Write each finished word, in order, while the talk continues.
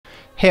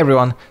Hey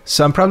everyone,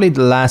 so I'm probably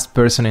the last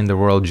person in the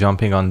world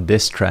jumping on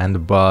this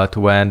trend, but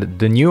when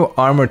the new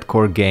Armored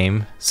Core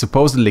game,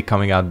 supposedly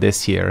coming out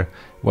this year,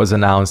 was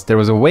announced, there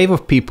was a wave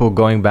of people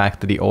going back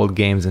to the old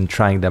games and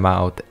trying them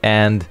out.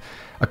 And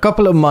a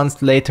couple of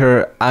months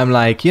later, I'm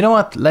like, you know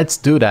what, let's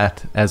do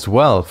that as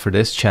well for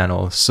this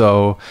channel.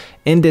 So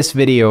in this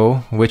video,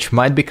 which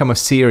might become a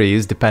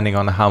series depending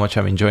on how much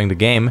I'm enjoying the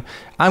game,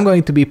 I'm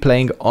going to be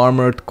playing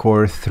Armored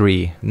Core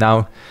 3.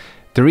 Now,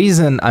 the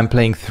reason I'm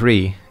playing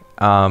 3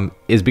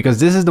 is because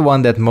this is the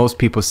one that most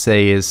people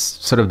say is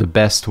sort of the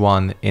best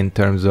one in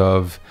terms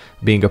of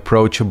being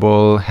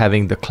approachable,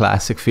 having the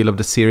classic feel of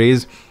the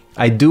series.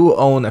 I do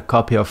own a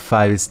copy of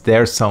 5, it's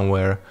there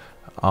somewhere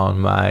on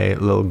my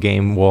little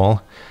game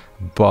wall,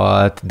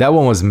 but that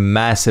one was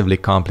massively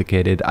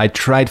complicated. I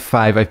tried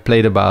 5, I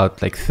played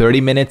about like 30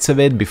 minutes of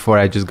it before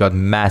I just got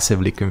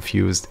massively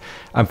confused.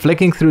 I'm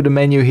flicking through the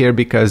menu here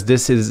because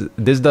this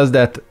does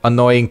that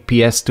annoying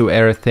PS2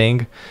 era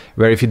thing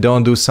where if you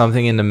don't do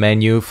something in the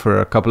menu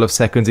for a couple of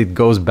seconds, it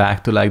goes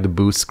back to like the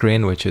boost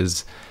screen, which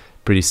is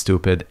pretty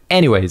stupid.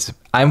 Anyways,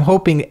 I'm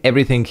hoping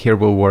everything here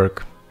will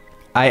work.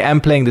 I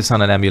am playing this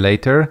on an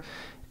emulator,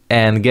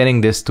 and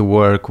getting this to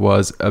work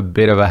was a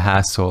bit of a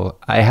hassle.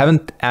 I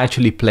haven't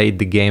actually played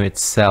the game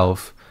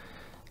itself,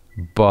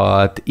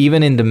 but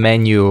even in the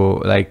menu,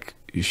 like,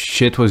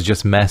 shit was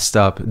just messed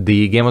up.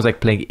 The game was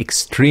like playing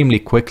extremely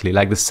quickly,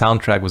 like the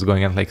soundtrack was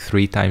going at like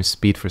 3 times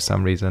speed for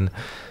some reason.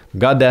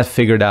 Got that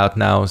figured out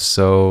now,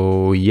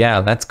 so yeah,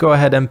 let's go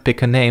ahead and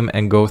pick a name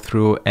and go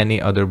through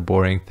any other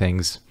boring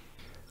things.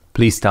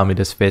 Please tell me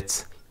this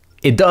fits.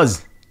 It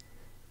does!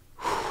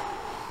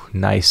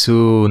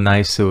 Nice-oo,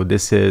 nice-oo.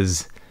 This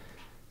is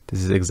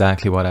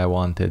exactly what I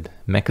wanted.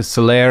 Mecha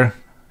Solaire,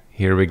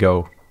 here we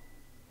go.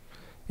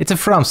 It's a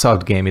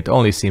FromSoft game, it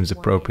only seems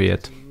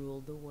appropriate.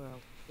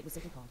 It was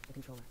simply called the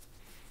controller.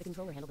 The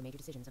controller handled the major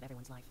decisions of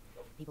everyone's life.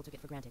 People took it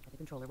for granted that the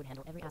controller would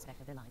handle every aspect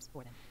of their lives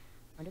for them.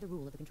 Under the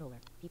rule of the controller,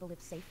 people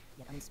lived safe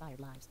yet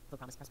uninspired lives, though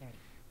promised prosperity.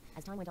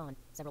 As time went on,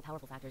 several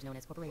powerful factors known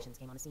as corporations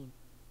came on the scene.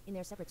 In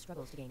their separate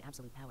struggles to gain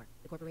absolute power,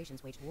 the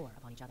corporations waged war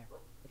upon each other.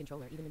 The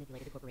controller even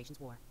manipulated the corporations'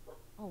 war,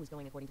 always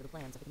going according to the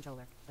plans of the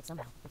controller, but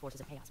somehow the forces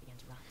of chaos began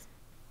to rise.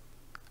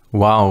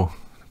 Wow,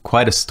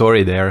 quite a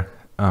story there.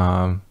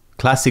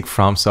 Classic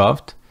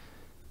FromSoft.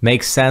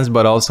 Makes sense,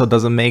 but also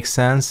doesn't make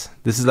sense.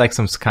 This is like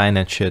some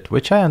Skynet shit,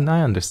 which I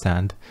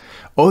understand.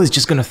 Oh, it's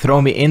just gonna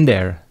throw me in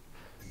there.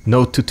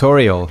 No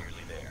tutorial.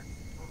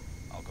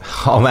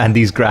 Oh man,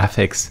 these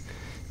graphics.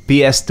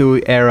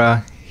 PS2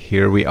 era,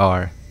 here we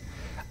are.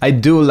 I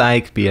do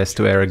like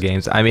PS2 era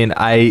games. I mean,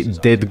 I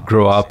did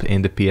grow up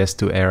in the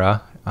PS2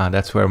 era.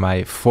 That's where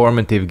my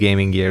formative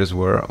gaming years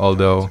were,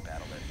 although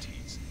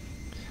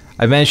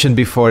I mentioned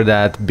before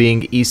that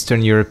being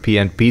Eastern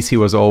European, PC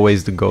was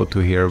always the go-to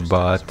here,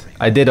 but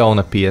I did own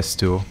a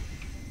PS2.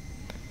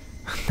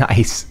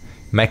 Nice.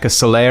 Mecha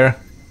Solaire,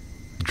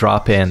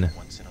 drop in.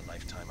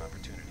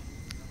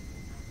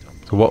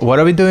 So what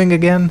are we doing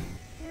again?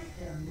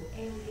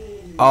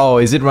 Oh,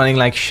 is it running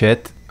like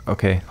shit?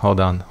 Okay,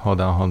 hold on.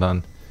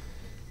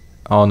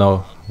 Oh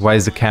no, why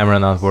is the camera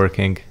not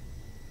working?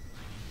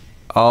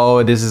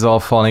 Oh, this is all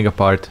falling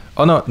apart.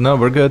 Oh no,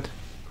 we're good.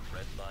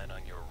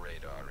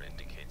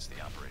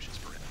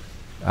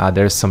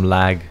 There's some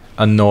lag.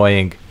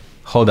 Annoying.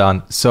 Hold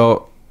on.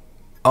 So,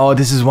 oh,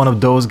 this is one of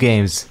those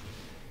games.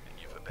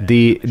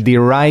 The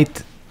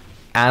right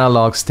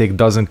analog stick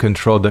doesn't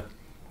control the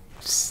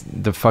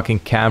fucking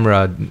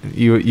camera.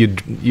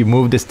 You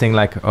move this thing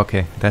like,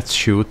 okay, that's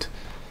shoot.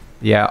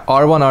 Yeah,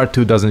 R1,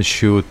 R2 doesn't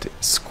shoot.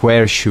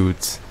 Square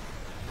shoots.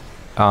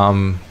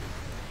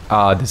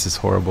 This is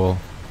horrible.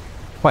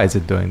 Why is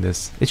it doing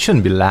this? It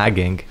shouldn't be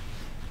lagging.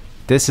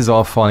 This is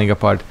all falling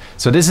apart.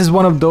 So this is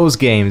one of those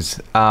games.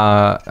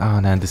 Oh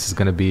man, this is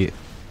gonna be...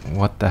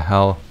 What the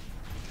hell?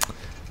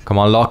 Come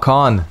on, lock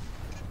on.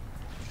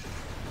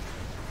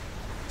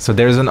 So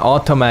there's an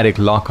automatic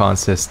lock-on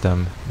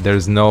system.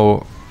 There's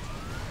no...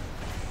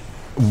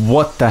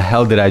 What the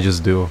hell did I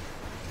just do?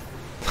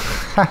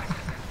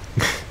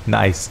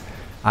 Nice.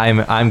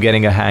 I'm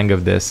getting a hang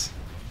of this.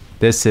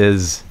 This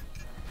is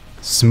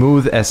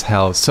smooth as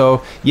hell.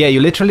 So yeah, you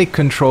literally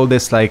control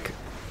this like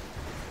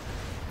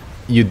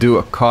you do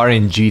a car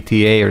in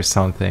GTA or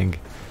something.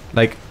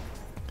 Like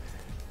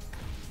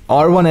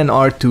R1 and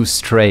R2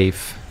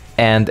 strafe,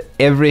 and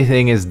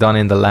everything is done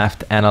in the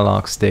left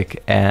analog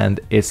stick, and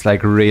it's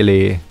like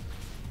really...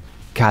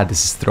 God,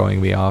 this is throwing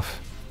me off.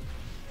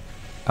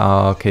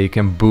 Okay, you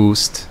can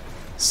boost.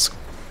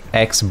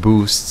 X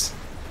boosts.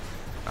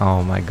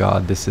 Oh my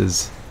god, this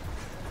is...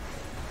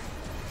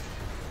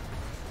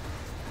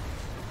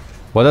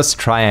 What does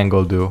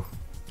triangle do?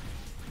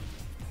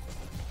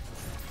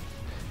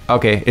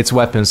 Okay, it's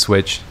weapon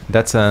switch.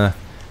 That's a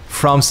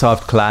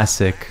FromSoft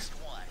classic.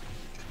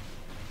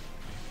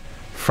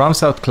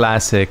 FromSoft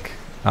classic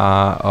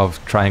of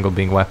triangle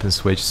being weapon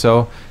switch.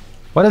 So,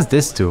 what does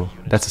this do?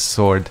 That's a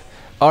sword.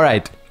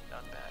 Alright,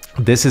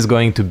 this is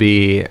going to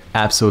be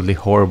absolutely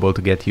horrible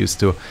to get used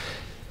to.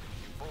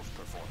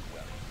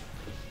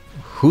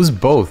 Who's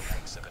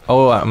both?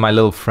 Oh, my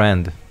little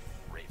friend.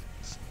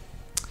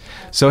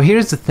 So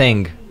here's the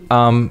thing,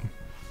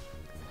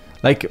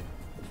 like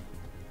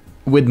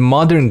with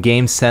modern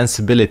game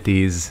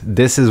sensibilities,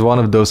 this is one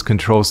of those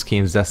control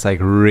schemes that's like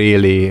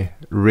really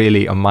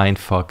a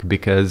mindfuck,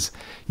 because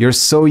you're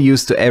so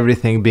used to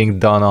everything being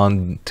done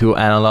on 2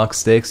 analog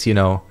sticks, you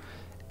know,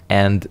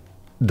 and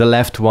the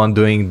left one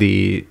doing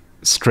the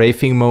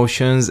strafing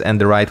motions and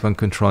the right one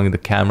controlling the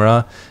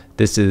camera.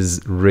 This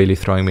is really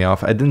throwing me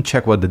off. I didn't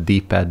check what the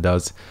D-pad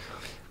does.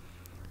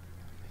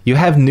 You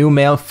have new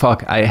mail?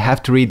 Fuck, I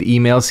have to read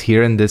emails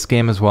here in this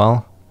game as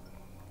well.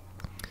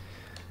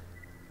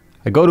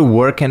 I go to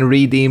work and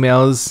read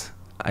emails.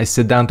 I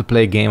sit down to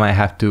play a game, I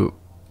have to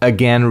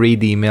again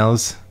read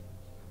emails.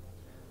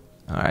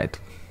 Alright.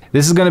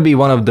 This is gonna be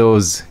one of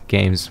those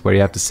games where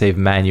you have to save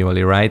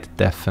manually, right?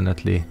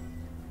 Definitely.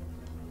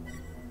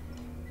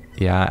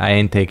 Yeah, I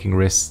ain't taking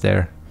risks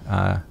there.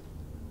 I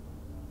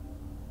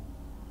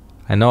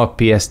know a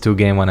PS2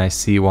 game when I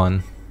see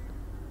one.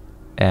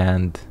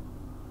 And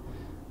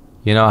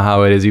you know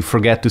how it is. You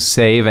forget to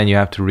save and you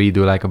have to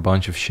redo like a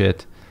bunch of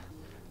shit.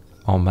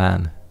 Oh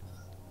man.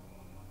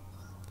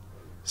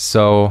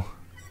 So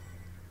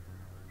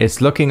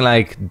it's looking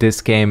like this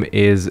game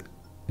is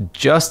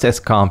just as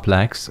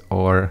complex,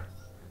 or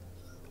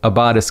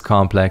about as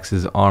complex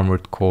as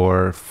Armored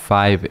Core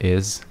 5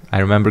 is. I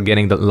remember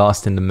getting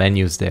lost in the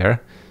menus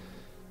there.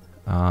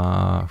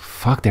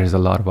 Fuck, there's a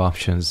lot of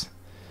options.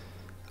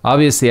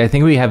 Obviously, I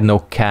think we have no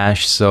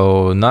cash,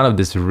 so none of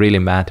this really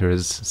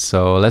matters.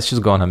 So let's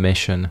just go on a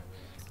mission.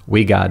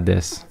 We got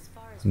this.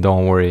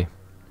 Don't worry.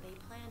 They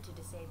plan to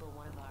disable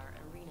one of our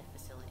arena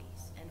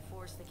facilities and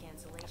force the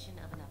cancellation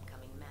of an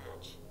upcoming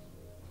match.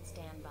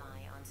 Stand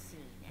by on scene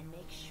and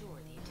make sure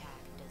the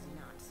attack does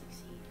not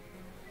succeed.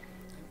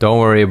 Don't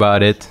worry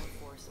about it.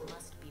 Force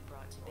must be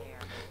brought to bear.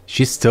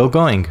 She's still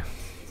going. Isn't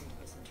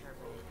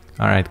misinterpreted.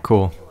 Alright,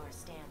 cool. To our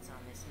stance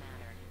on this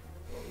matter,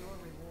 your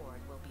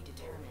reward will be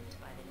determined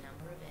by the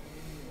number of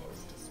enemy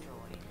units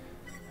destroyed.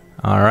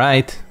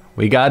 Alright,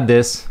 we got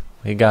this.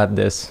 We got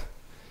this.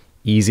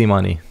 Easy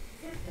money.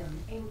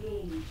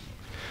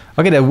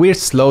 Okay, that weird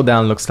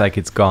slowdown looks like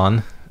it's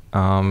gone.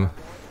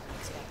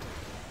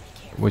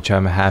 Which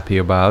I'm happy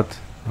about.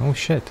 Oh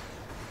shit.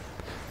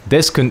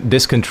 This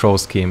control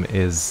scheme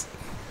is...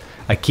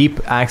 I keep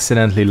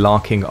accidentally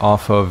locking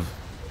off of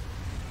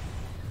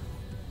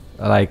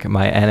like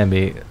my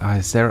enemy. Oh,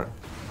 is there...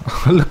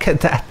 Look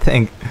at that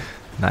thing.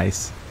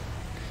 Nice.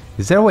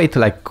 Is there a way to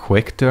like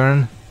quick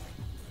turn?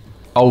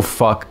 Oh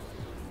fuck.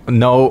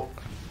 No.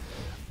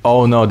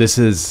 Oh no, this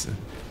is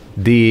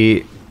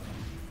the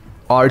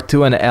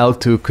R2 and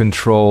L2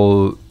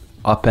 control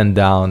up and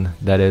down.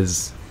 That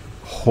is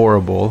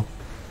horrible.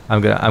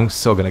 I'm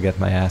so gonna get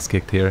my ass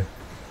kicked here.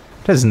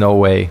 There's no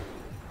way.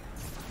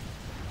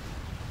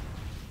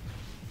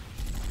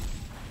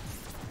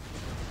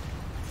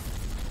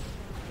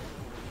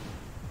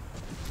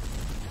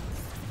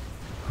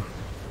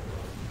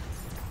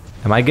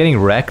 Am I getting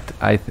wrecked?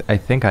 I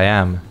think I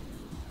am.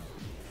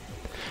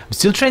 I'm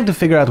still trying to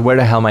figure out where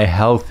the hell my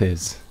health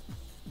is.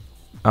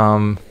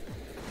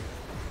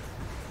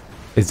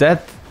 Is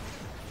that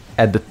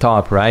at the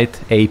top,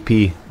 right?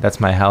 AP. That's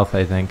my health,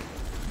 I think.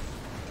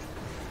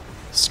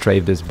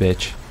 Strafe this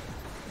bitch.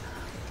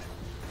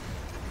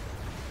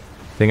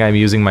 I think I'm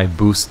using my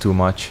boost too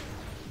much.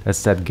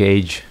 That's that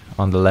gauge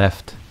on the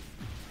left.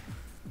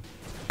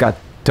 God,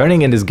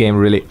 turning in this game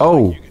really...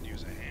 Oh!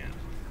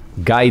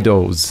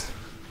 Guidos.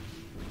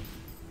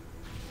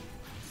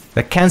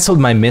 That cancelled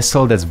my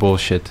missile? That's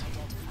bullshit.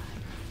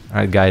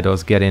 Alright,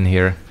 Guidos, get in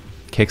here.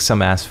 Kick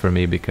some ass for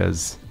me,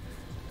 because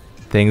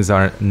things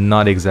are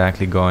not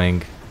exactly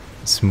going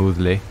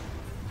smoothly.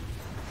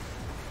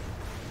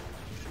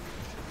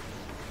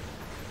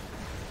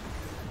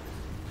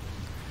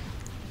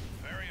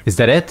 Is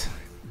that it?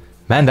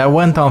 Man, that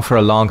went on for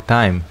a long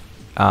time.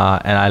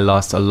 And I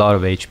lost a lot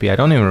of HP. I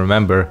don't even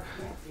remember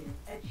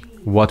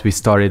what we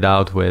started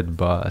out with,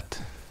 but...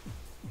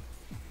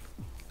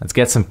 Let's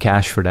get some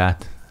cash for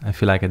that. I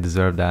feel like I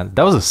deserve that.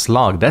 That was a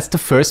slog. That's the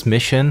first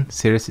mission.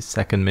 Seriously,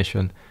 second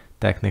mission,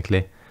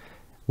 technically.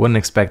 Wouldn't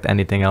expect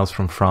anything else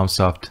from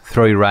FromSoft.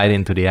 Throw you right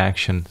into the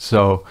action.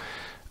 So,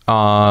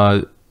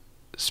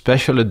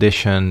 special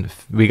edition.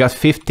 We got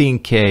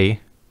 15k.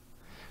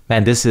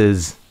 Man, this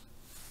is...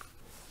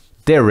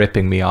 They're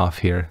ripping me off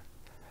here.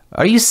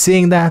 Are you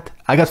seeing that?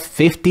 I got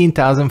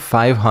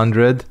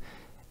 15,500.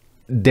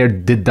 They're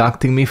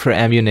deducting me for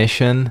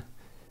ammunition.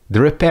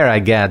 The repair I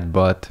get,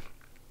 but...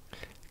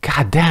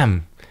 God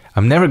damn.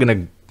 I'm never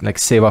gonna like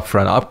save up for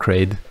an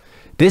upgrade.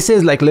 This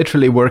is like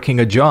literally working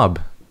a job.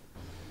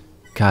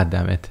 God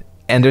damn it.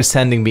 And they're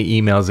sending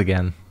me emails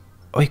again.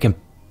 Oh, you can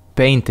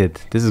paint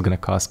it. This is gonna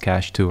cost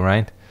cash too,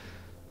 right?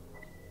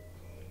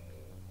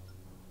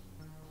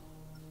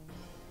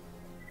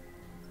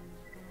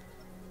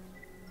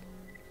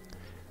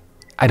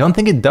 I don't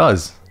think it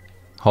does.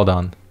 Hold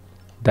on.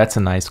 That's a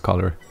nice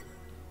color.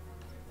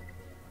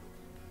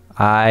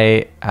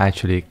 I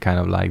actually kind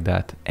of like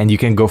that. And you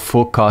can go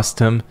full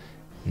custom.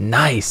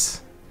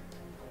 Nice.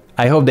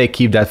 I hope they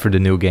keep that for the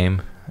new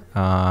game.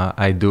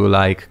 I do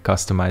like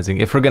customizing.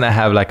 If we're gonna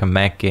have like a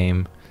mech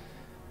game,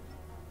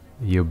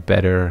 you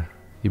better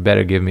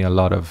give me a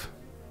lot of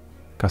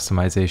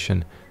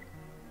customization.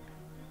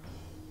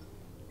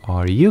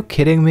 Are you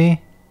kidding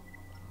me?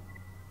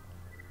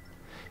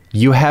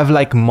 You have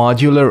like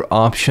modular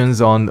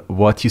options on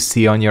what you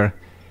see on your...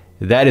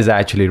 That is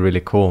actually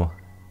really cool.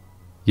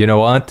 You know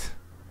what?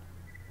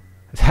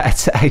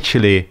 That's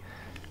actually...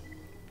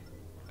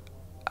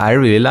 I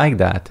really like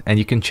that. And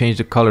you can change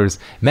the colors.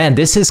 Man,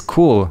 this is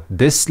cool.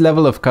 This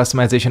level of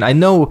customization. I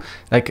know,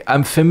 like,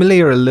 I'm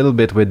familiar a little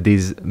bit with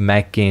these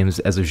mech games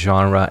as a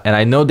genre, and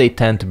I know they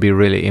tend to be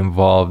really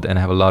involved and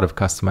have a lot of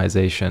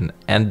customization.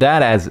 And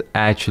that is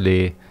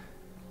actually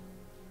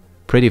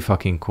pretty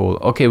fucking cool.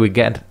 Okay, we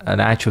get an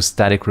actual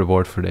static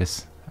reward for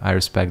this. I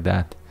respect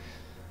that.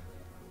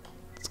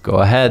 Let's go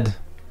ahead.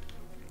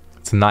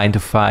 It's 9 to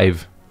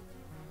 5.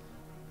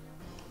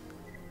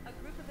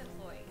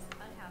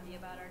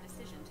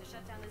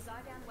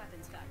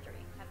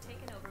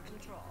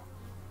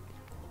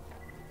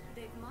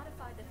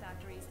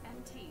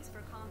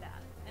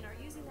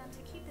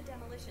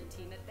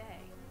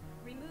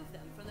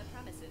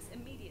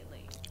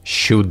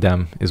 Shoot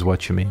them is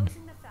what you mean.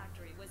 Closing the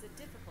factory was a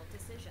difficult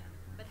decision,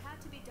 but had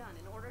to be done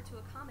in order to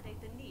accommodate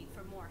the need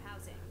for more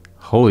housing.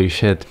 Holy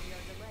shit.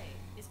 Your delay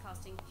is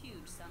costing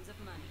huge sums of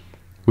money.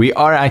 We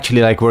are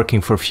actually like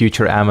working for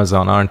future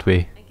Amazon, aren't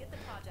we? And get the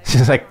project It's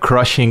just like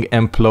crushing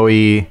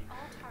employee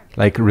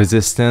like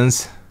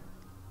resistance.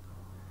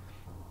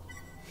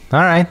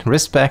 Alright,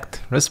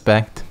 respect,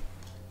 respect.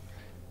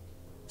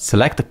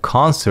 Select a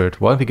concert.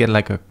 What if we get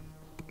like a...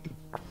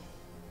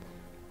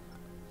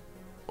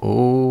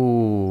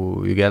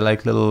 Oh, you get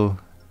like little...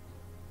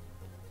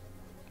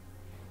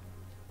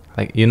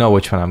 Like, you know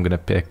which one I'm gonna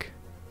pick.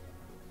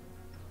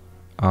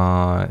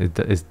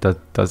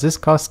 Does this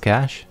cost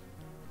cash?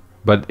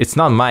 But it's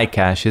not my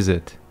cash, is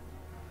it?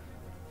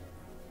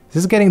 Is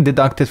this getting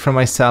deducted from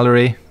my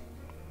salary?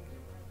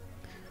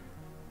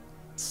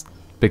 Let's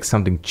pick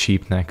something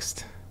cheap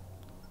next.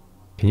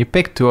 Can you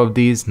pick 2 of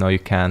these? No, you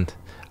can't.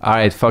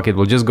 Alright, fuck it.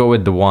 We'll just go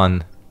with the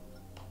 1.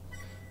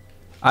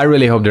 I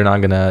really hope they're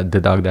not gonna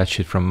deduct that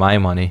shit from my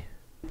money.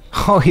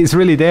 Oh, he's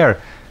really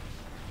there.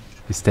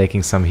 He's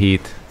taking some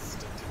heat.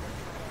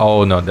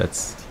 Oh no,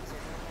 that's...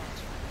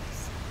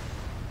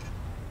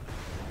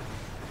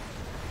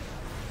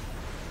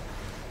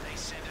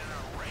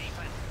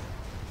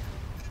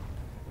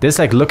 This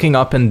like looking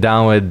up and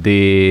down with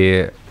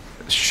the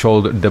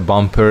shoulder, the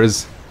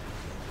bumpers,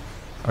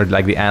 or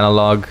like the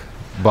analog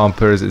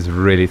bumpers is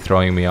really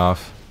throwing me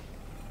off.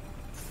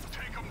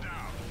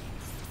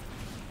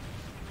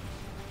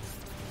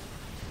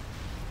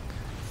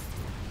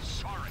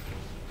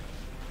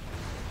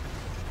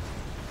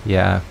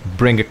 Yeah,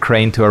 bring a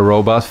crane to a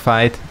robot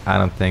fight? I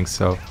don't think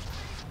so.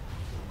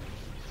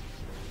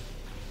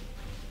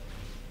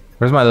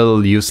 Where's my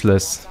little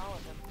useless?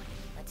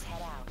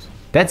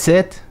 That's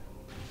it?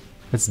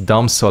 That's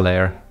dumb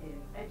Solaire.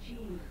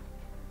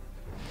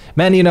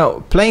 Man, you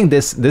know, playing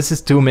this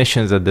is 2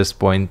 missions at this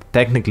point.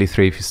 Technically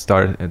 3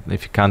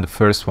 if you count the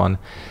first one.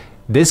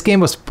 This game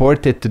was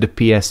ported to the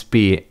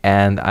PSP,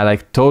 and I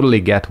like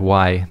totally get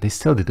why. They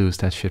still deduce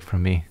that shit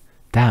from me.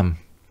 Damn.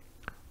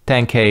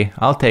 10k,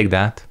 I'll take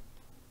that.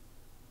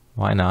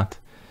 Why not?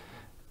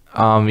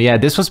 Yeah,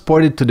 this was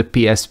ported to the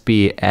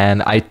PSP,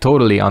 and I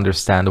totally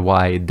understand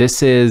why.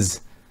 This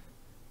is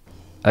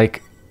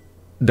like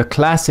the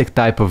classic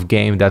type of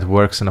game that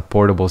works on a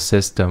portable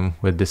system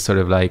with this sort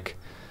of like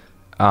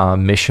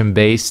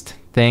mission-based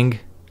thing.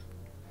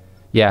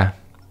 Yeah,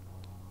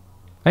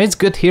 and it's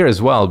good here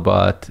as well,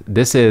 but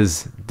this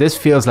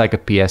feels like a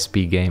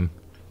PSP game.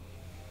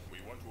 We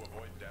want to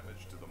avoid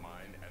damage to the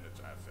mine and its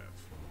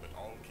assets, but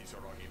all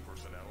Kisaragi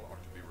personnel are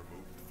to be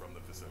removed from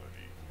the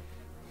facility.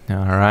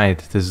 All right,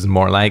 this is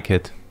more like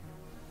it.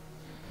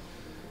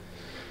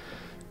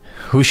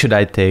 Who should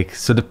I take?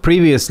 So the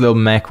previous little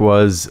mech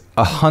was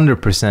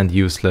 100%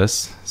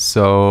 useless.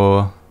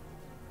 So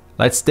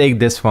let's take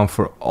this one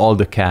for all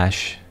the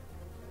cash.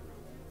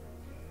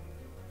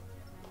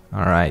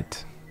 All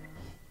right.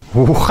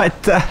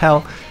 What the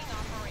hell?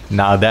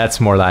 Now that's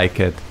more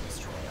like it.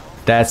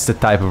 That's the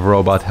type of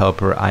robot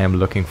helper I am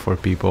looking for,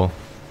 people.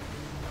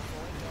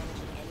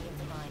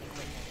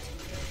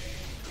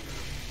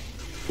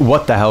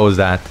 What the hell was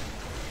that?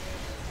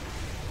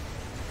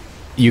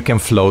 You can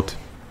float.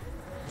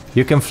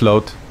 You can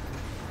float.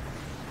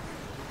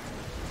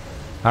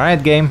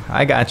 Alright, game,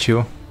 I got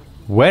you.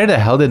 Where the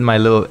hell did my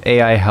little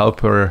AI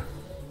helper...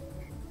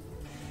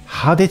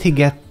 How did he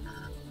get...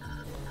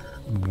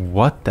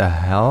 What the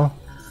hell?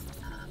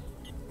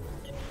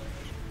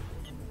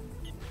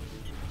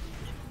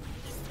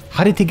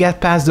 How did he get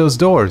past those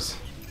doors?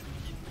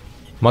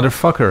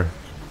 Motherfucker.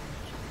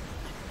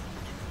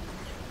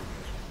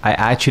 I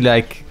actually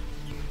like...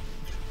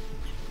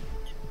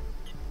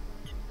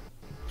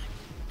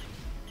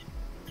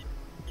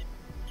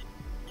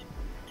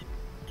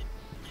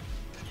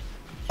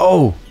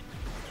 Oh!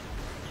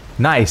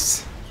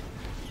 Nice!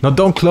 No,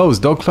 don't close,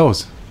 don't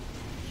close.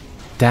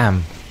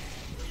 Damn.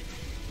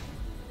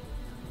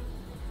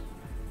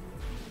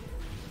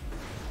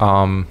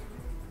 What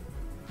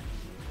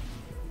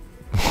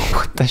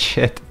the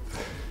shit?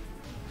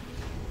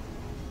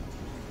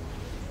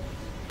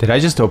 Did I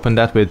just open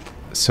that with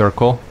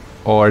circle?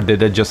 Or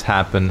did it just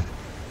happen?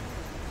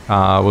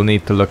 We'll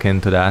need to look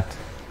into that.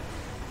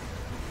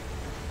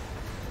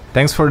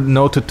 Thanks for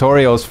no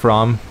tutorials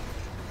from.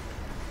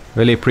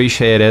 Really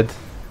appreciate it.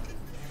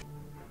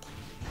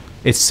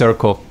 It's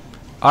circle.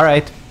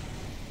 Alright.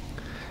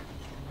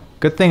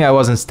 Good thing I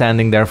wasn't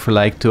standing there for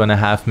like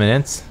 2.5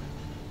 minutes.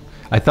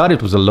 I thought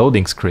it was a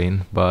loading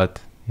screen,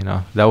 but, you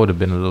know, that would have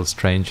been a little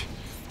strange.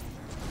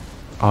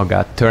 Oh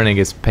god, turning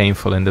is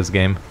painful in this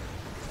game.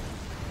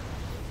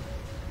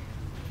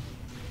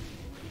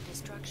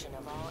 Destruction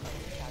of all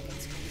enemy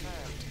targets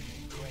confirmed.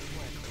 Great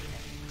work,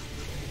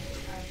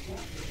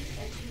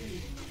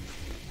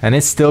 And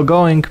it's still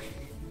going.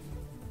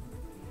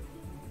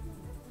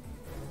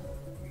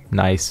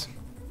 Nice.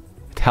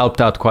 It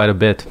helped out quite a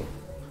bit.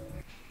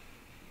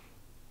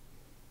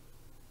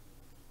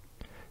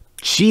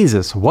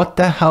 Jesus, what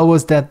the hell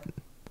was that?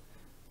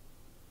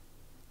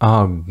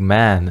 Oh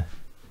man.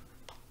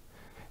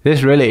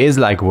 This really is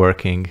like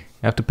working.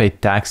 You have to pay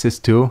taxes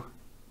too.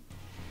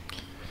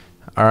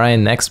 Alright,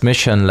 next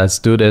mission, let's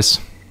do this.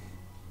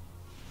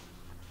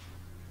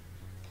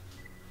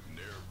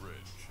 Nair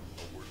Bridge,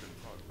 a work in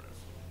progress,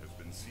 has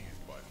been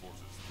seized by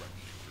forces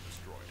threatening to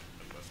destroy it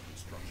unless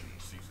construction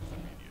ceases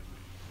immediately.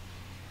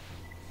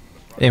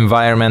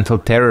 Environmental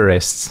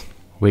terrorists.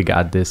 We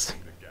got this.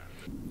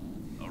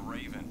 A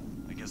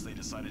Raven. I guess they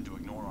decided to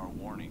ignore our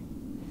warning.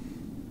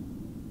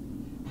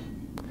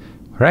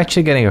 We're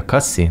actually getting a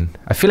cutscene.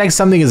 I feel like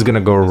something is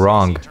gonna go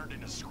wrong. Turned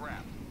into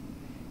scrap.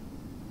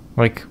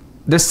 Like,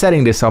 they're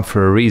setting this up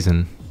for a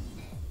reason.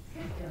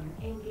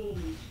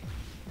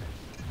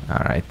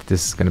 Alright,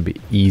 this is gonna be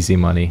easy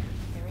money.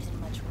 There isn't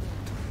much room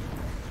to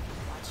maneuver.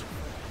 Watch your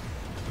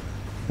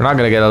foot. We're not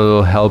gonna get a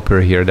little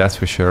helper here, that's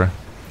for sure.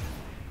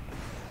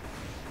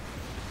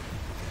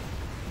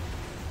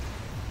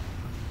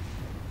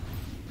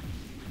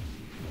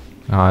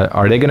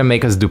 Are they gonna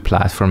make us do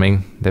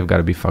platforming? They've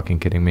gotta be fucking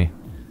kidding me.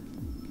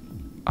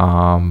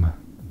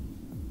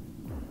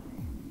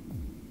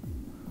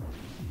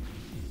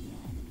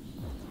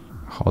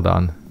 Hold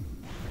on.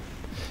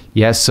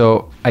 Yeah,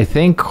 so I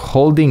think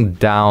holding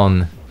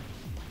down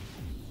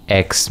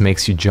X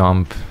makes you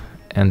jump,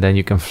 and then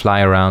you can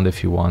fly around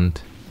if you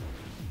want.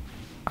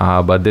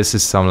 But this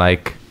is some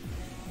like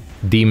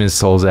Demon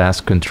Souls ass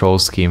control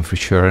scheme for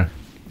sure.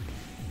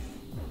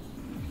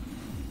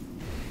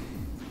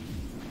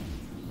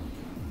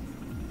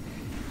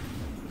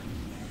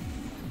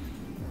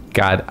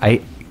 God,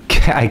 I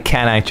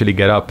can't actually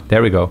get up.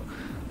 There we go.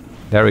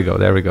 There we go,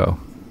 there we go.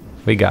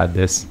 We got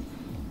this.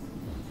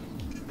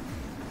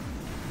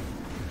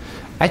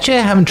 Actually,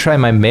 I haven't tried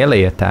my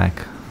melee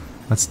attack.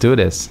 Let's do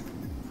this.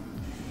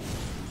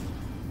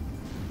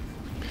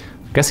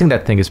 I'm guessing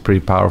that thing is pretty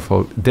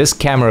powerful. This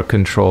camera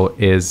control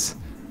is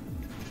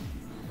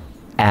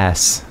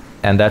ass,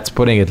 and that's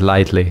putting it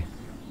lightly.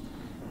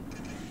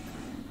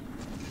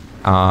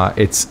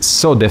 It's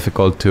so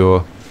difficult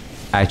to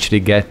actually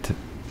get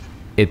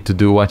it to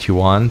do what you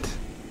want.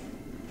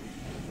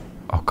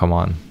 Oh, come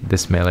on.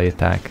 This melee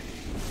attack.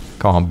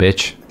 Come on,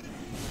 bitch.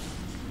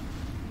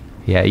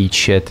 Yeah, eat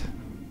shit.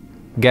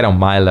 Get on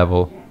my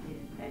level.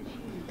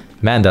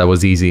 Man, that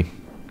was easy.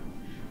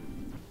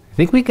 I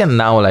think we can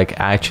now, like,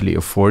 actually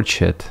afford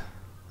shit.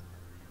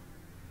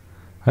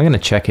 I'm gonna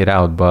check it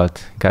out,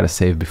 but gotta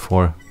save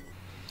before.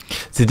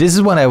 See, this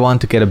is what I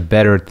want to get a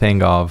better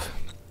thing of.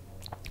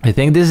 I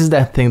think this is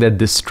that thing that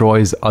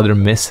destroys other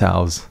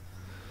missiles.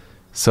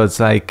 So it's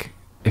like,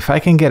 if I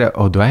can get a...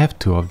 Oh, do I have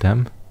 2 of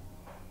them?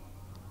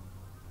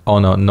 Oh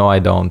no, no I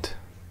don't.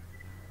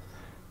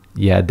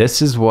 Yeah,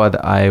 this is what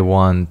I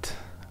want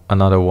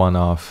another one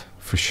of,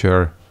 for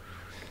sure.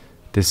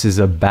 This is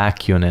a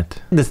back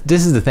unit.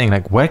 This is the thing,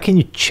 like, where can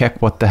you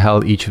check what the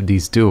hell each of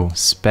these do?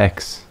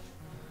 Specs.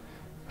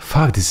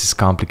 Fuck, this is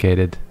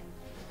complicated.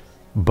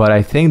 But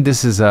I think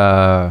this is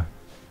a...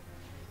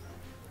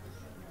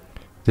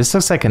 This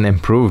looks like an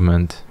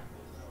improvement.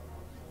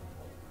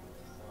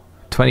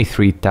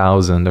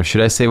 23,000, or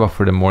should I save up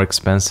for the more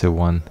expensive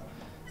one?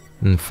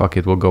 Fuck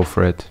it, we'll go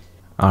for it.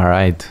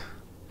 Alright.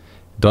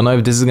 Don't know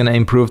if this is gonna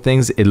improve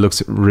things. It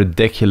looks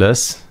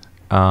ridiculous.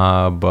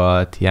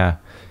 But yeah,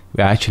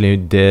 we actually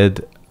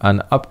did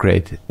an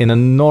upgrade. In a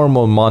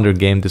normal modern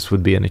game, this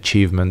would be an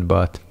achievement,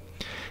 but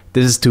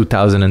this is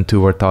 2002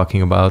 we're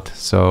talking about,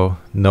 so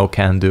no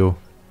can do. A bomb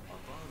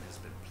has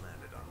been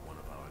planted on one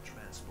of our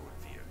transport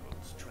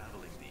vehicles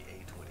traveling the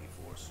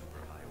A24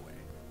 superhighway.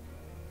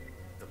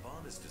 The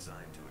bomb is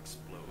designed to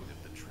explode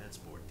if the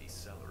transport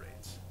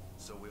decelerates,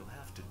 so we'll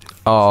have to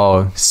defuse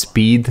Oh,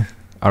 speed?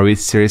 Are we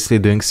seriously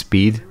doing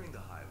speed? clearing the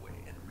highway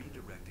and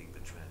redirecting the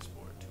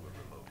transport to a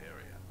remote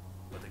area.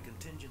 But a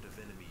contingent of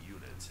enemy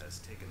units has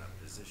taken up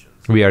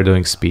positions. We are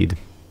doing speed.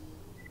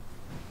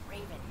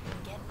 Raven,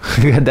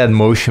 get Look at that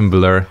motion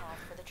blur. path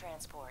for the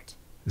transport.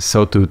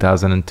 So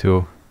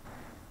 2002.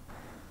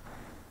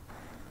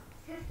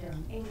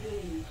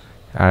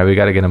 Alright, we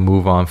gotta get a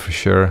move on for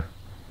sure.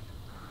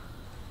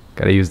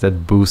 Gotta use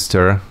that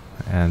booster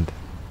and...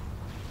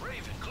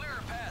 Raven, clear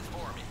a path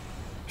for me.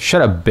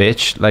 Shut up,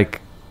 bitch.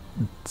 Like,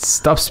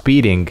 stop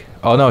speeding.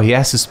 Oh no, he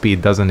has to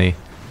speed, doesn't he?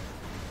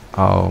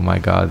 Oh my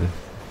god.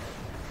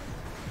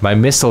 My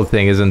missile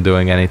thing isn't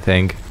doing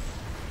anything,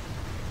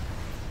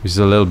 which is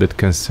a little bit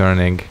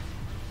concerning.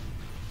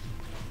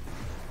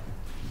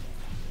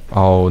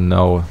 Oh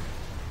no.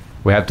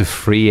 We have to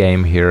free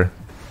aim here.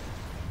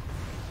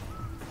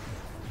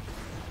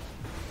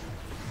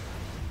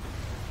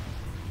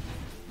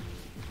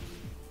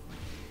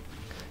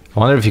 I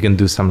wonder if you can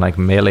do some like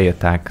melee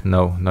attack.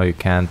 No, no you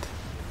can't.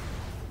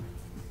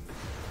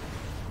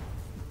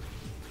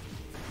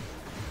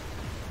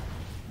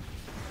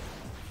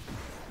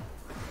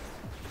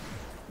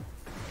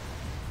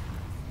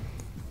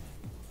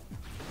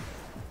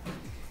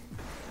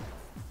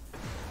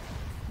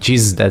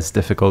 Jesus, that's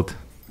difficult.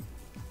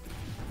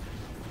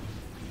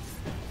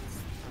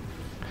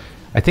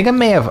 I think I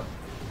may have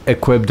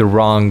equipped the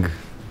wrong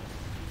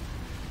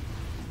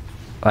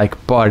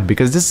like part,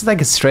 because this is like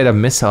a straight up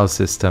missile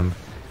system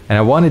and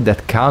I wanted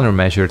that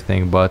countermeasure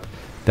thing, but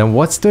then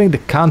what's doing the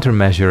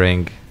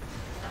countermeasuring?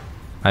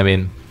 I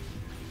mean,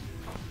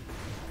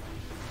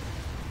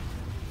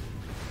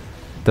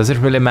 does it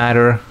really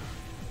matter?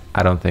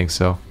 I don't think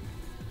so.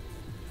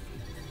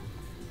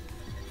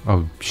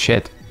 Oh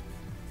shit.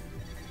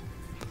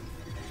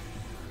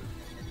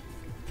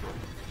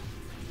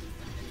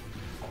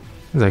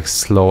 It's like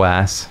slow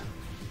ass.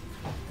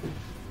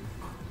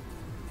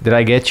 Did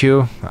I get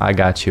you? I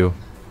got you.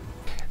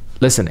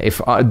 Listen,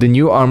 if the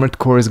new Armored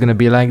Core is gonna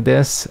be like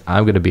this,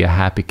 I'm gonna be a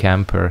happy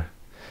camper.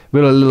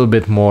 With a little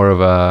bit more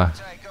of a...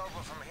 Take over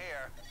from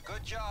here.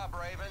 Good job,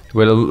 Raven.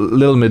 With a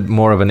little bit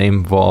more of an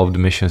involved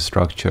mission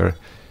structure.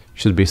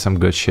 Should be some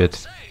good shit.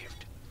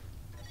 Saved.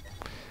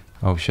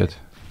 Oh shit.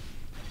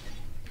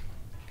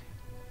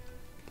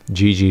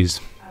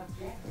 GG's.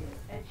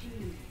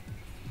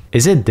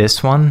 Is it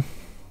this one?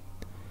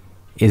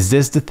 Is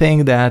this the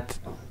thing that...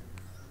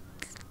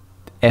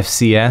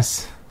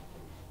 FCS?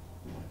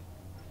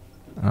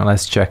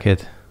 Let's check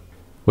it.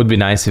 Would be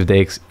nice if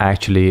they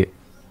actually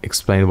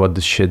explain what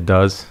this shit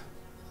does.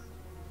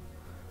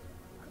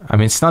 I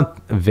mean, it's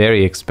not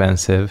very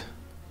expensive.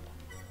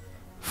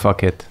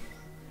 Fuck it.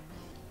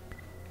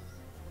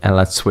 And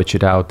let's switch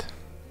it out.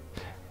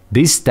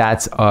 These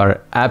stats are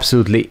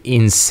absolutely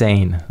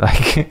insane.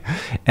 Like,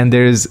 and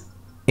there's,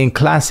 in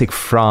classic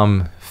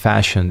From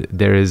fashion,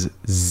 there is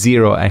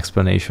zero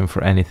explanation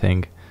for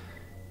anything,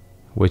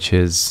 which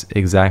is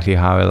exactly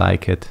how I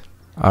like it.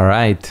 All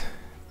right,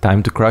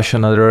 time to crush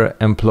another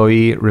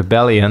employee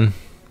rebellion.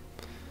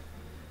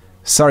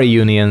 Sorry,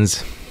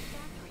 unions.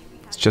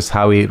 It's just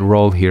how we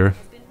roll here.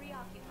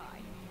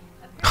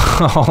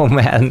 Oh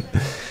man,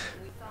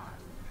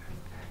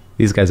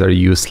 these guys are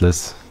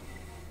useless.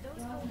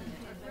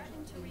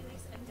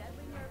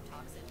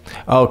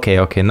 Okay,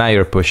 okay, now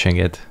you're pushing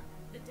it.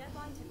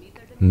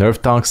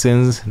 Nerve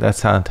toxins,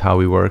 that's not how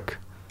we work.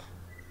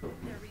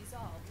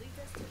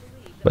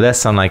 But that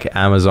sounds like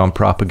Amazon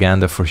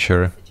propaganda for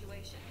sure.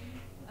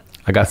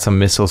 I got some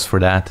missiles for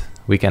that.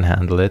 We can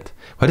handle it.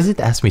 Why does it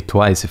ask me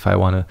twice if I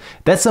want to?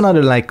 That's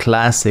another like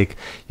classic.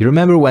 You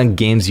remember when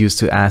games used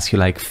to ask you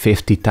like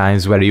 50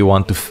 times whether you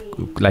want to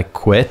like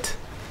quit?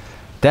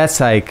 That's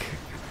like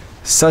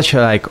such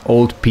a like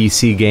old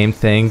PC game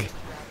thing.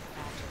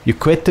 You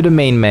quit to the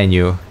main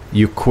menu,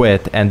 you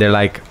quit, and they're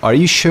like, are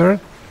you sure?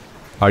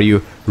 Are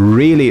you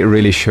really,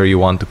 really sure you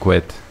want to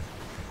quit?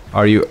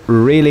 Are you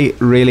really,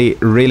 really,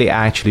 really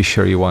actually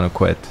sure you want to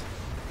quit?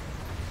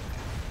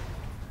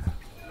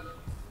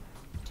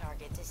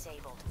 Target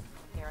disabled.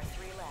 There are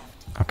 3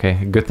 left. Okay,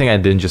 good thing I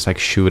didn't just like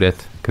shoot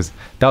it, because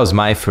that was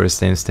my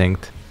first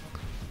instinct.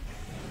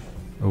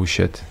 Oh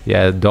shit.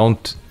 Yeah,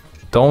 don't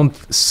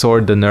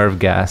sword the nerve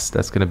gas.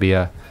 That's gonna be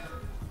a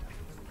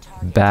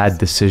bad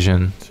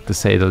decision, to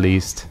say the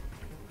least.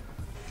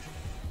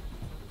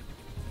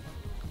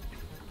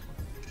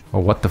 Oh,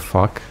 what the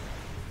fuck?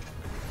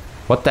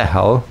 What the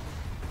hell?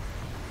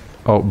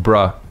 Oh,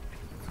 bruh.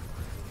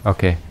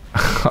 Okay.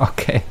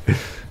 Okay.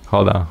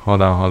 Hold on,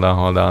 hold on, hold on,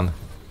 hold on.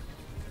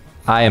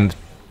 I am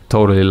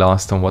totally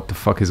lost on what the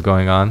fuck is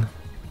going on.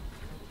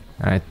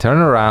 Alright, turn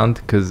around,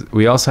 because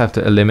we also have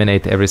to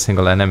eliminate every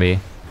single enemy.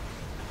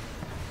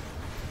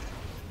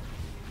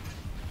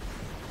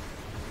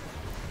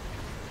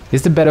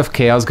 Is the Bed of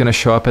Chaos gonna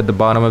show up at the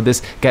bottom of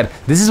this? God,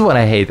 this is what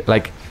I hate.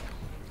 Like,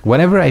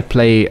 whenever I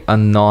play a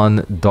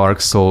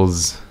non-Dark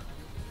Souls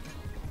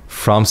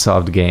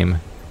FromSoft game,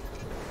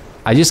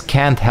 I just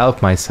can't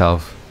help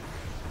myself.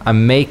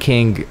 I'm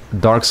making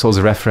Dark Souls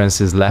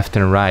references left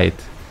and right,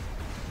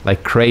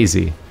 like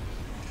crazy.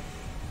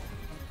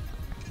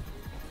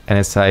 And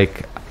it's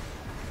like,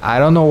 I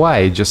don't know why,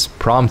 it just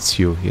prompts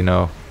you, you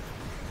know.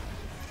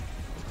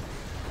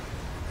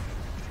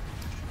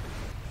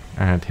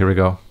 Alright, here we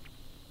go.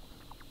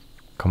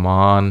 Come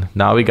on,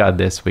 now we got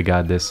this, we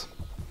got this.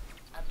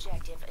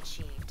 Objective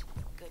achieved.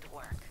 Good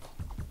work.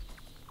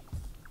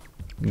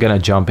 Gonna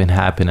jump in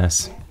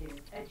happiness.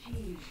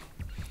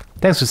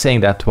 Thanks for saying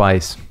that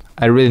twice.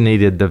 I really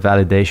needed the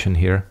validation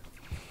here.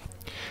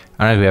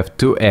 Alright, we have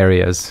 2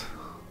 areas.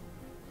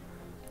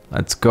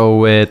 Let's go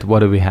with, what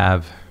do we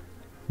have?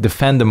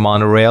 Defend the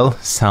monorail,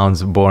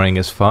 sounds boring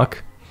as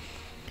fuck.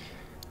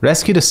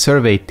 Rescue the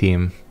survey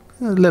team,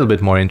 a little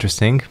bit more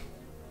interesting.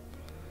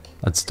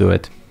 Let's do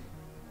it.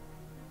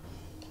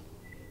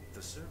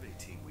 The survey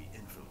team we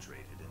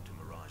infiltrated into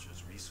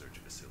Mirage's research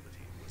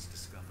facility was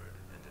discovered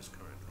and is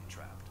currently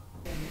trapped.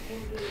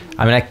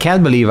 I mean, I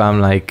can't believe I'm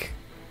like...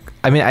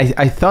 I mean,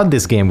 I thought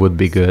this game would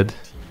be good.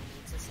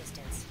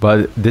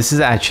 But this is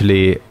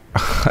actually...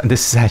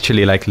 this is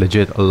actually like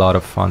legit a lot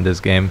of fun, this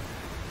game.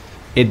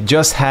 It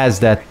just has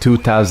that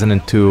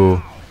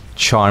 2002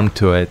 charm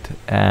to it,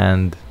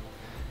 and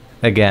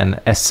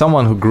again, as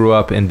someone who grew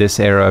up in this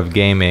era of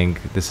gaming,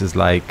 this is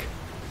like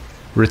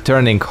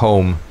returning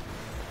home.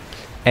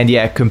 And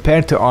yeah,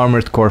 compared to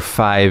Armored Core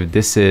 5,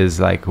 this is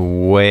like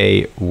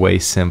way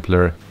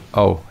simpler.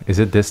 Oh, is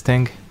it this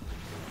thing?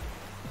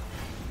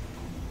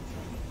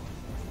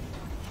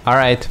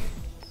 Alright.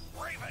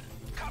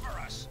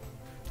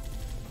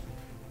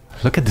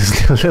 Look at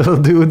these little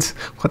dudes.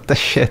 What the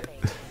shit?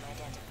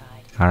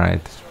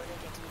 Alright.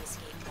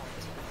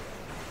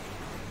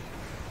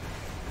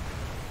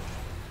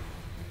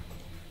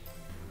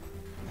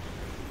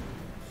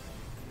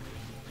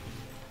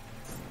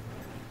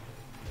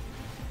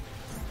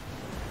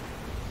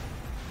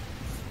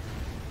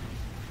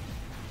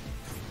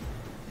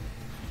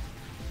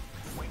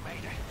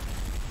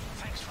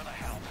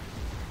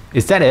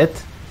 Is that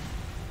it?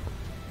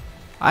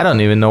 I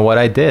don't even know what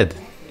I did.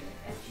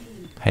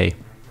 Hey,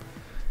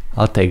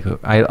 I'll take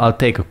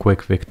a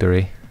quick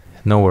victory.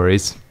 No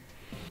worries.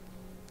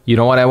 You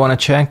know what I want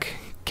to check?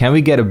 Can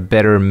we get a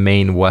better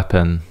main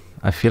weapon?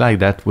 I feel like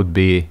that would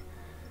be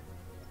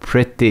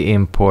pretty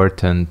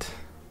important.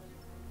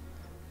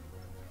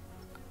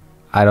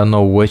 I don't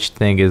know which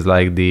thing is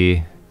like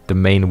the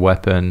main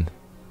weapon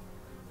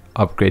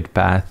upgrade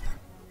path.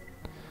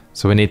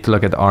 So we need to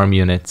look at arm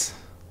units.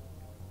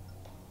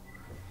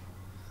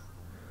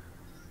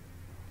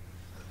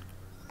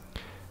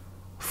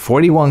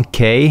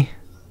 41k,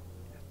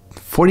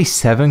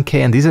 47k,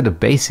 and these are the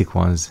basic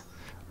ones.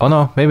 Oh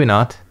no, maybe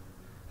not.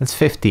 That's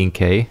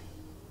 15k,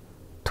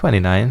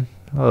 29,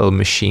 a little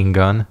machine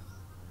gun.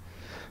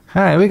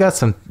 Alright, we got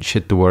some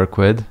shit to work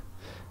with.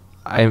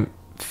 I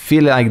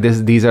feel like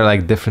these are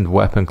like different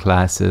weapon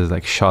classes,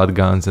 like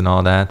shotguns and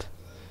all that.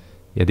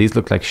 Yeah, these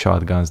look like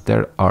shotguns.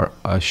 There are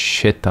a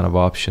shit ton of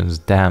options,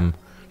 damn.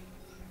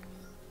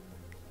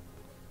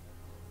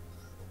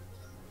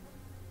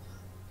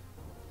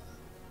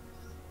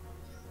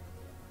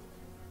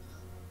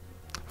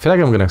 I feel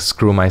like I'm gonna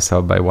screw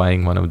myself by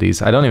buying one of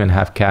these. I don't even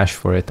have cash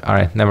for it.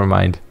 Alright, never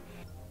mind.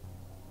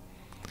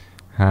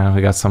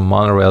 We got some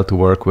monorail to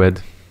work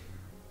with.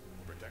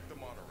 Protect the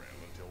monorail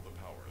until the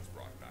power is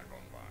brought back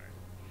online.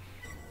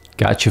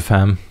 Gotcha,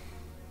 fam.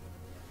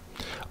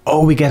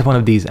 Oh, we get one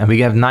of these, and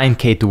we have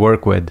 9k to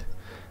work with.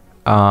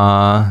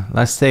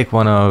 Let's take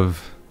one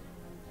of...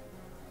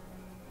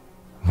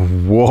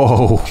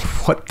 Whoa,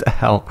 what the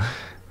hell?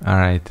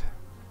 Alright.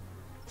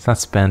 Let's not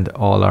spend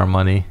all our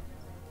money.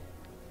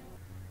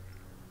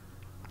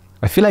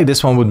 I feel like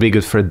this one would be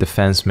good for a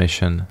defense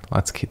mission.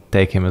 Let's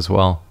take him as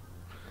well.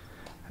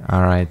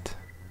 Alright.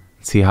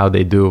 See how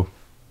they do.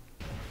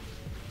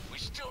 We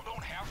still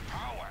don't have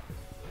power.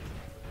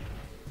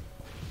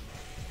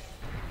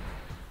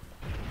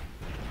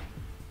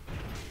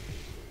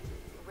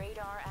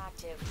 Radar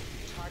active.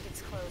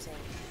 Targets closing.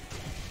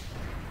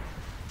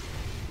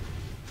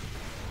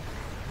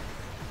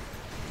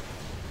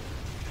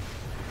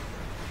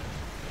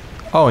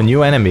 Oh,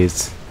 new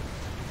enemies.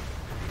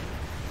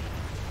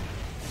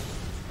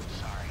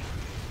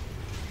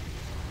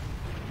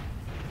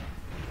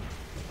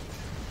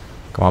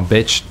 Come on,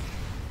 bitch.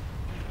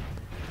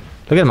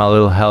 Look at my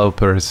little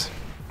helpers.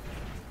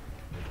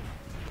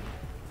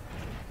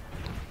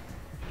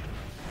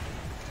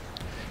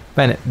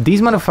 Man,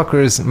 these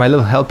motherfuckers, my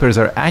little helpers,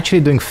 are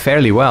actually doing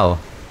fairly well.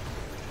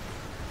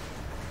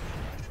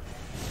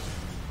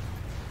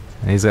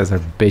 And these guys are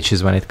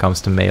bitches when it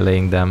comes to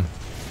meleeing them.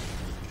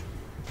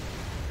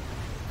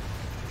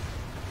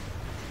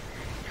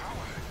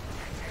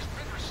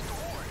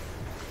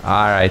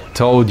 Alright,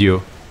 told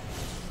you.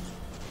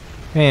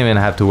 I don't even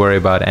have to worry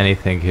about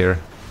anything here.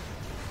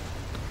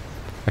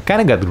 I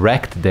kinda got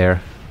wrecked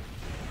there.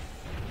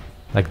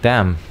 Like,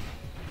 damn.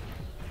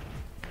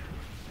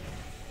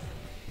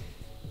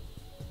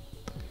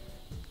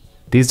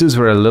 These dudes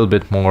were a little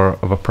bit more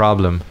of a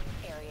problem.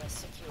 Area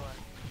secure.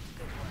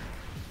 Good work.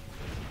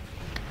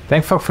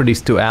 Thank fuck for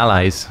these 2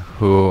 allies,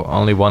 who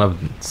only one of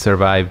them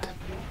survived.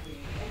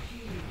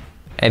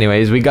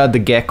 Anyways, we got the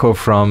gecko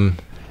from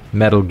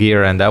Metal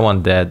Gear, and that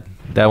one dead.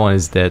 That one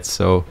is dead,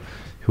 so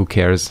who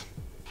cares?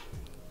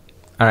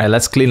 Alright,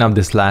 let's clean up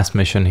this last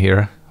mission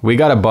here. We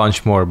got a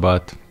bunch more,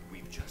 but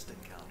We've just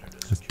encountered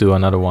a let's do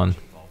another one.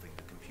 involving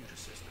the computer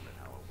system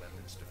in our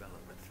weapons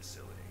development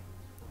facility.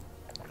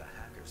 The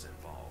hackers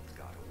involved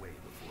got away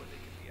before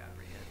they could be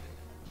apprehended.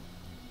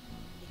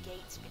 The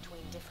gates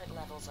between different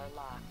levels are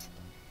locked.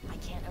 I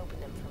can't open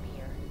them from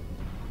here.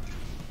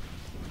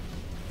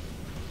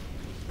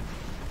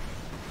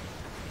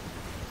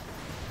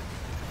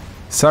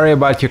 Sorry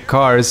about your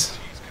cars.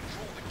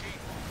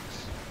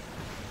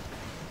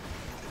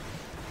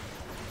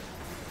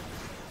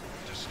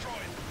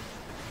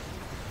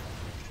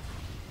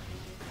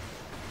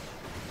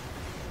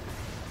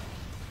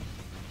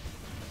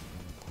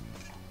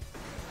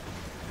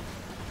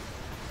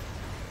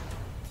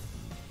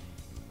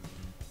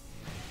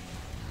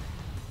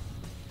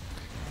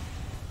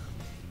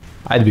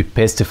 I'd be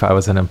pissed if I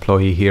was an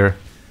employee here.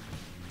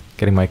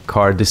 Getting my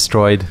car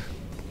destroyed.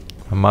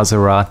 A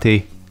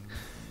Maserati.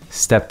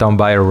 Stepped on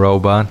by a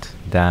robot.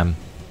 Damn.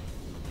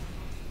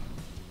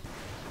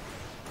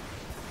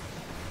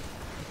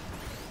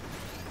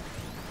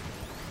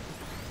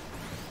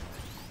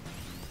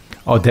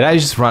 Oh, did I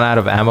just run out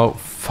of ammo?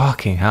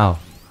 Fucking hell.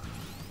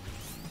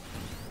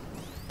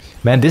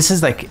 Man, this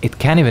is like, it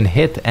can't even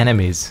hit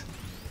enemies.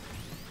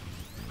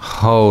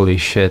 Holy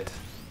shit.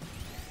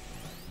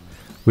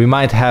 We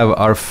might have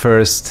our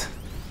first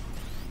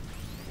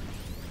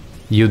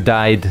 "you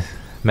died"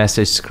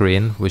 message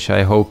screen, which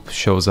I hope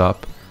shows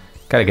up.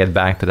 Gotta get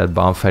back to that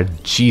bonfire.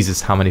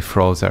 Jesus, how many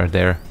throws are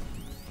there?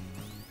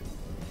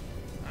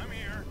 I'm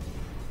here.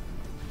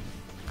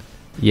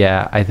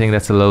 Yeah, I think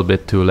that's a little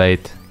bit too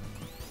late.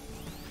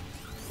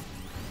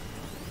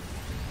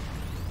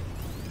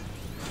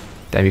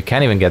 Damn, you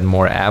can't even get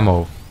more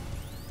ammo.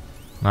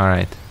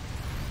 Alright.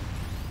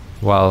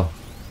 Well.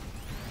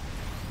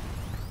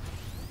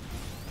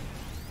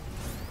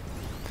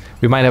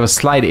 We might have a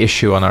slight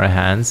issue on our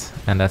hands,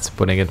 and that's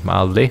putting it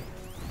mildly.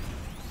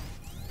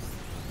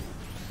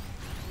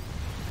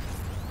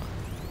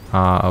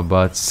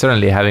 But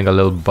certainly having a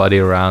little buddy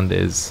around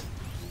is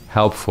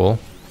helpful.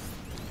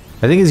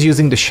 I think he's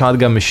using the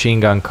shotgun machine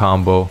gun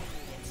combo.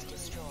 It's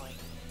destroyed.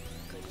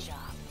 Good job.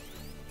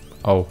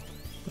 Oh,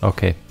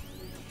 okay.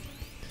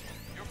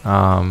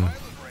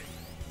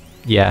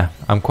 Yeah,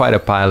 I'm quite a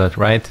pilot,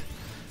 right?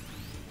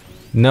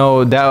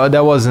 No,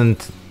 that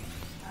wasn't...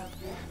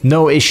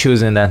 No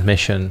issues in that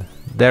mission.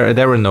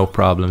 There were no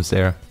problems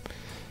there.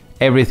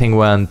 Everything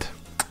went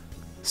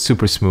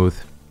super smooth.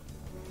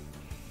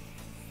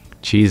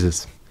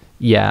 Jesus.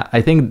 Yeah,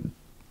 I think...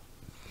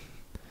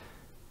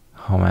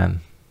 Oh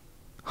man.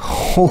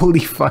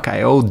 Holy fuck,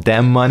 I owe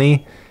them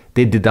money.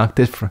 They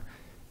deducted from...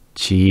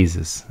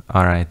 Jesus.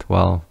 Alright,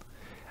 well,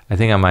 I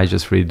think I might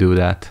just redo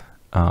that.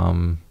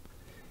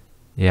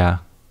 Yeah.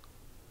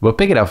 We'll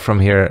pick it up from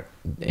here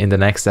in the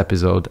next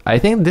episode. I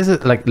think this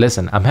is like,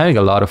 listen, I'm having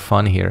a lot of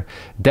fun here.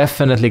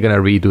 Definitely gonna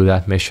redo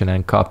that mission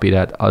and copy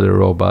that other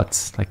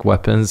robots like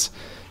weapons,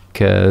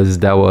 because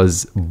that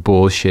was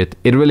bullshit.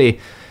 It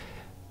really,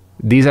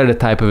 these are the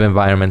type of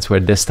environments where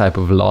this type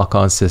of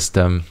lock-on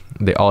system,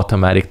 the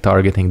automatic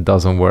targeting,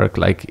 doesn't work.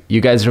 Like, you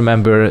guys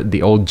remember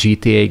the old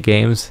GTA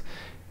games?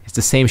 It's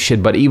the same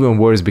shit, but even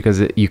worse,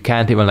 because you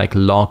can't even like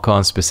lock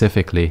on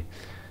specifically.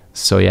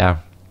 So yeah.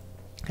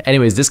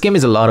 Anyways, this game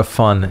is a lot of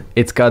fun.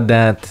 It's got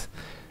that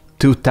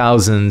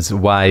 2000s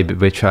vibe,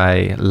 which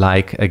I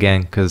like,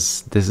 again,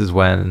 because this is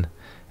when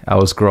I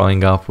was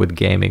growing up with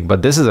gaming.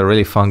 But this is a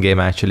really fun game,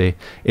 actually.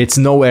 It's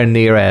nowhere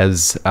near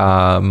as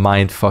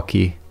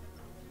mindfucky.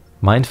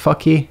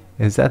 Mindfucky?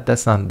 Is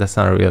that's not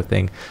a real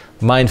thing.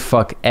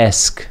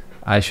 Mindfuck-esque,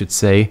 I should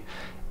say,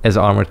 as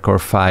Armored Core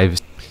 5.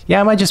 Yeah,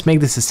 I might just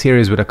make this a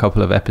series with a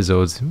couple of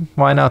episodes.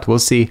 Why not? We'll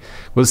see.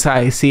 We'll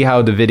see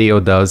how the video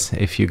does,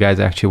 if you guys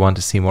actually want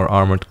to see more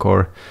Armored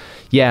Core.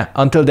 Yeah,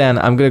 until then,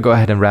 I'm going to go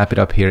ahead and wrap it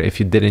up here. If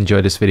you did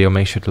enjoy this video,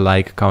 make sure to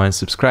like, comment,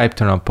 subscribe,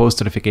 turn on post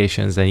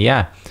notifications, and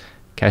yeah,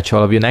 catch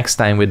all of you next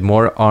time with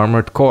more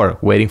Armored Core.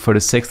 Waiting for the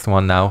 6th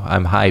one now.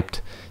 I'm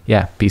hyped.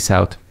 Yeah, peace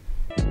out.